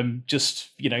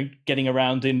just getting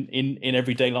around in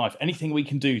everyday life. Anything we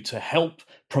can do to help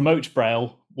promote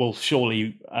Braille will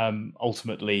surely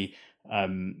ultimately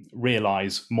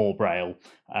realize more Braille.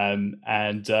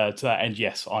 And to that end,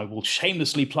 yes, I will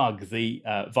shamelessly plug the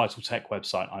Vital Tech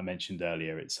website I mentioned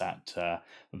earlier. It's at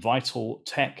Vital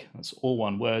Tech, that's all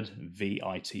one word,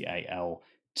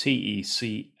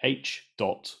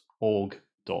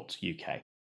 vitaltech.org.uk.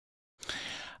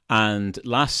 And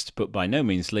last but by no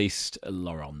means least,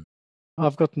 Laurent.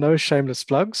 I've got no shameless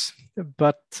plugs,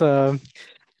 but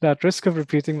at risk of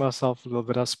repeating myself a little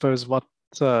bit, I suppose what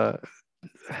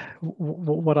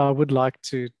I would like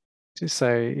to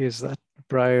say is that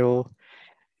Braille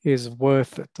is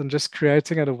worth it, and just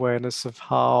creating an awareness of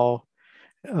how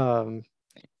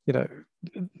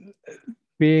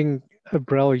being a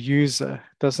Braille user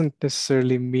doesn't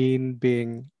necessarily mean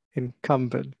being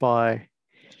encumbered by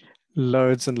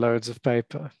loads and loads of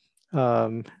paper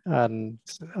and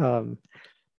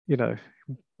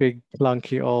big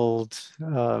clunky old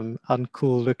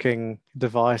uncool looking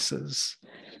devices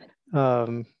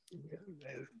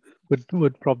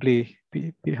would probably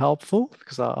be helpful,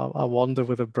 because I wonder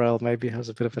whether Braille maybe has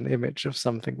a bit of an image of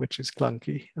something which is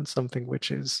clunky and something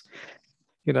which is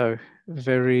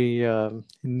very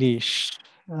niche,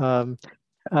 and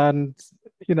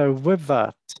with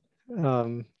that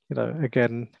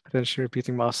again, potentially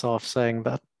repeating myself, saying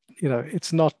that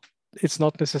it's not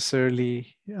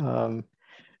necessarily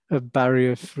a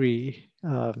barrier-free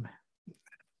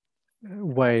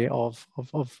way of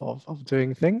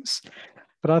doing things,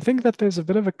 but I think that there's a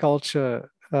bit of a culture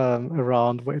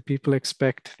around where people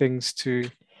expect things to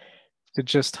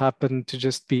just happen, to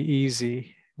just be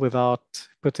easy without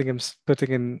putting in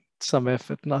some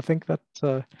effort, and I think that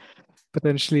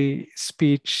potentially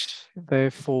speech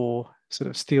therefore sort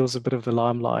of steals a bit of the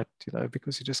limelight,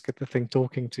 because you just get the thing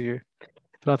talking to you.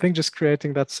 But I think just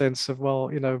creating that sense of,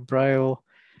 Braille,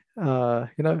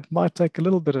 might take a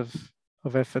little bit of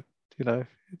effort,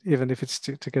 even if it's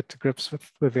to get to grips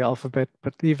with the alphabet,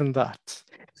 but even that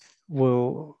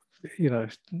will,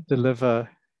 deliver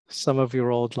some of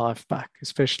your old life back,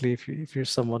 especially if you're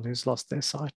someone who's lost their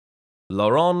sight.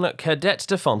 Laurent Cadet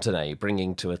de Fontenay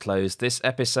bringing to a close this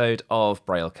episode of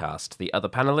Braillecast. The other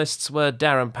panellists were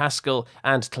Darren Pascal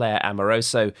and Claire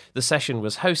Amoroso. The session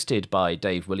was hosted by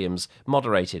Dave Williams,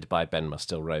 moderated by Ben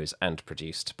Mustill-Rose, and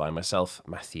produced by myself,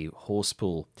 Matthew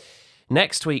Horsepool.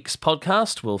 Next week's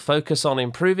podcast will focus on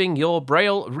improving your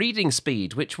Braille reading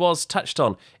speed, which was touched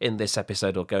on in this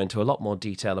episode. We'll go into a lot more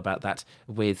detail about that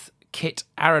with Kit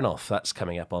Aronoff. That's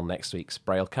coming up on next week's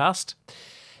Braillecast.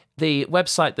 The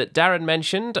website that Darren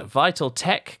mentioned, Vital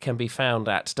Tech, can be found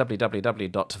at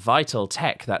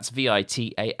www.vitaltech, that's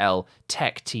VITAL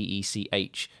Tech,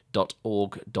 TECH.org.uk.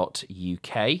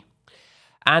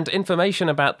 And information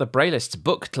about the Braillists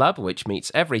Book Club, which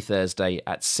meets every Thursday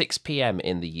at 6 p.m.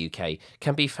 in the UK,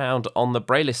 can be found on the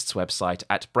Braillists website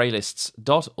at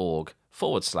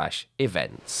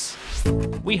braillists.org/events.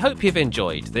 We hope you've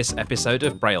enjoyed this episode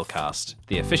of Braillecast,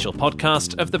 the official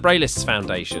podcast of the Braillists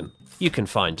Foundation. You can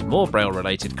find more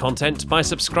Braille-related content by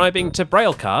subscribing to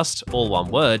Braillecast, all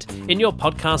one word, in your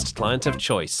podcast client of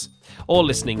choice, or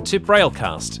listening to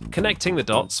Braillecast, connecting the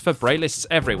dots for Braillists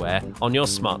everywhere on your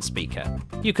smart speaker.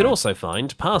 You can also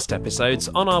find past episodes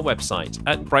on our website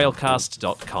at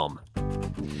braillecast.com.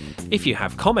 If you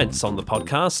have comments on the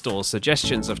podcast or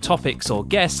suggestions of topics or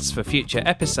guests for future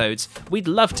episodes, we'd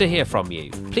love to hear from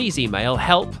you. Please email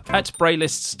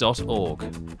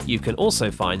help@braillists.org. You can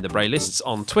also find the Braillists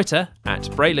on Twitter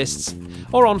 @Braillists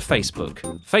or on Facebook,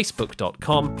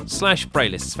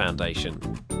 facebook.com/Braillists Foundation.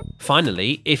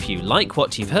 Finally, if you like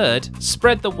what you've heard,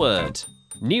 spread the word.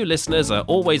 New listeners are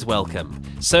always welcome,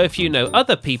 so if you know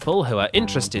other people who are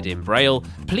interested in Braille,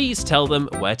 please tell them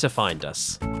where to find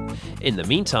us. In the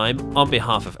meantime, on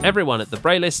behalf of everyone at the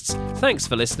Braillists, thanks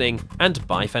for listening and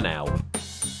bye for now.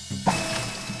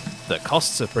 The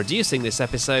costs of producing this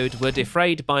episode were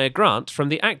defrayed by a grant from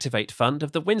the Activate Fund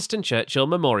of the Winston Churchill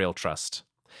Memorial Trust.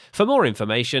 For more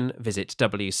information, visit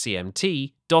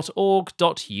wcmt.org.uk.